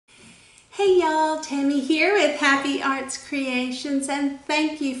Hey y'all, Tammy here with Happy Arts Creations, and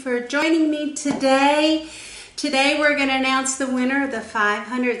thank you for joining me today. Today we're going to announce the winner of the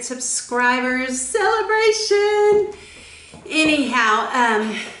 500 subscribers celebration. Anyhow,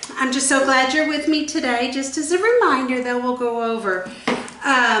 I'm just so glad you're with me today. Just as a reminder though, we'll go over.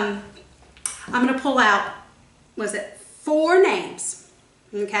 I'm going to pull out, was it 4 names?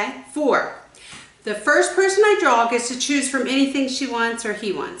 Okay, 4. The first person I draw gets to choose from anything she wants or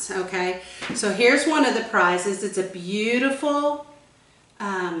he wants, okay? So here's one of the prizes. It's a beautiful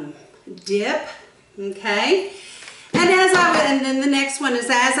dip, okay? And then the next one is,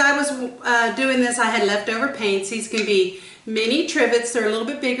 as I was doing this, I had leftover paints. These can be mini trivets. They're a little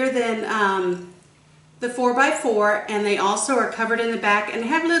bit bigger than the 4x4, and they also are covered in the back and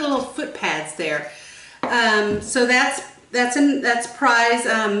have little foot pads there. So that's prize.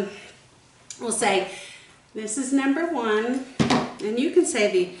 We'll say this is number 1, and you can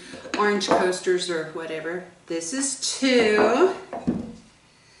say the orange coasters or whatever. This is 2,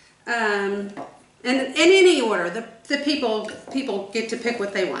 and in any order. The people get to pick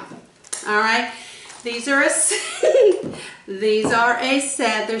what they want. All right, these are a set.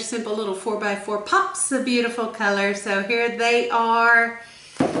 They're simple little 4x4 pops of beautiful color. So here they are,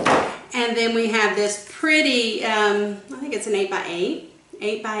 and then we have this pretty. I think it's an 8x8.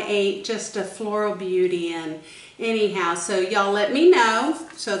 8x8, just a floral beauty. And anyhow, so y'all let me know.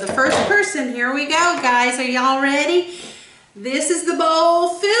 So the first person, here we go, guys. Are y'all ready? This is the bowl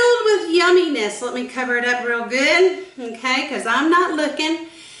filled with yumminess. Let me cover it up real good, okay, because I'm not looking.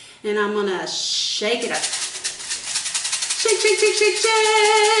 And I'm gonna shake it up. Shake, shake, shake, shake,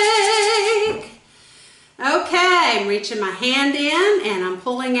 shake. Okay, I'm reaching my hand in and I'm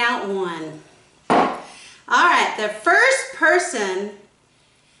pulling out 1. All right, the first person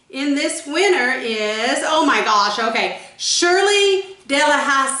in this winner is, oh my gosh, okay, Shirley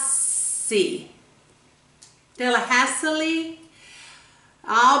Delahussaye. Delahussaye.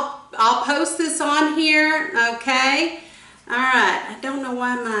 I'll post this on here, okay? All right, I don't know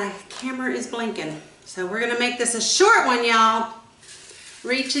why my camera is blinking. So we're gonna make this a short one, y'all.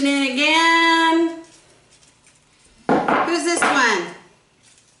 Reaching in again. Who's this one?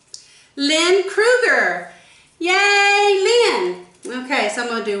 Lynn Kruger. Yay, Lynn. Okay, so I'm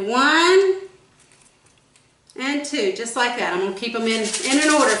going to do 1 and 2, just like that. I'm going to keep them in an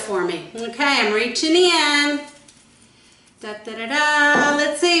order for me. Okay, I'm reaching in. Da, da, da, da.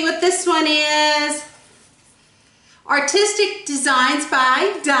 Let's see what this one is. Artistic Designs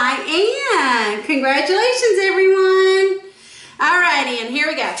by Diane. Congratulations, everyone. Alrighty, and here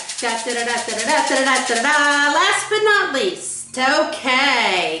we go. Da, da, da, da, da, da, da, da, da, da. Last but not least.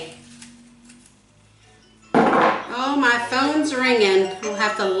 Okay. Oh, my phone's ringing. We'll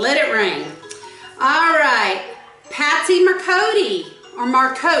have to let it ring. All right. Patsy Marcotte, or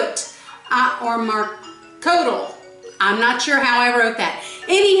Marcotte, or Marcotte. I'm not sure how I wrote that.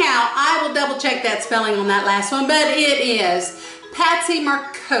 Anyhow, I will double check that spelling on that last one, but it is Patsy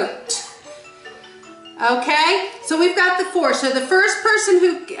Marcotte. Okay, so we've got the 4. So the first person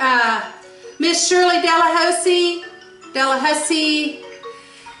who, Miss Shirley Delahussaye,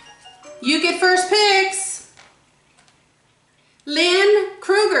 you get first picks. Lynn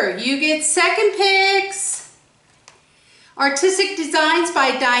Kruger, you get second picks. Artistic Designs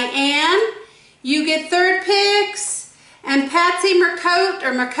by Diane, you get third picks. And Patsy Marcotte,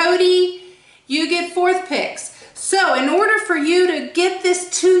 you get 4th picks. So in order for you to get this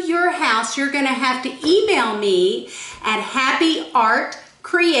to your house, you're going to have to email me at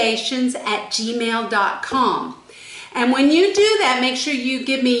happyartcreations@gmail.com. And when you do that, make sure you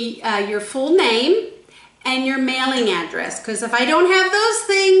give me your full name and your mailing address, because if I don't have those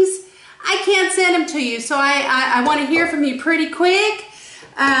things, I can't send them to you. So I want to hear from you pretty quick.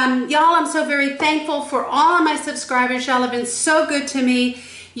 Y'all, I'm so very thankful for all of my subscribers. Y'all have been so good to me.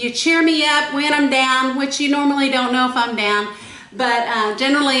 You cheer me up when I'm down, which you normally don't know if I'm down, but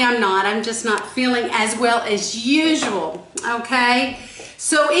generally I'm not. I'm just not feeling as well as usual, okay?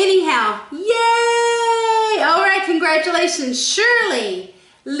 So anyhow, yay! All right, congratulations, Shirley,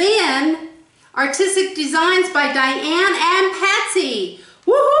 Lynn, Artistic Designs by Diane, and Patsy.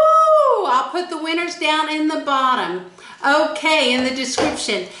 Woohoo! I'll put the winners down in the bottom. Okay, in the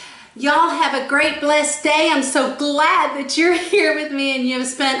description. Y'all have a great, blessed day. I'm so glad that you're here with me and you've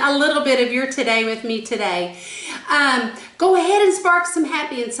spent a little bit of your today with me today. Go ahead and spark some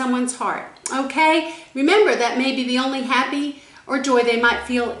happy in someone's heart, okay? Remember, that may be the only happy or joy they might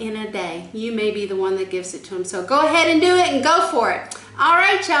feel in a day. You may be the one that gives it to them. So go ahead and do it and go for it. All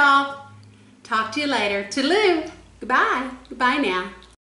right, y'all. Talk to you later. Toodaloo. Goodbye. Goodbye now.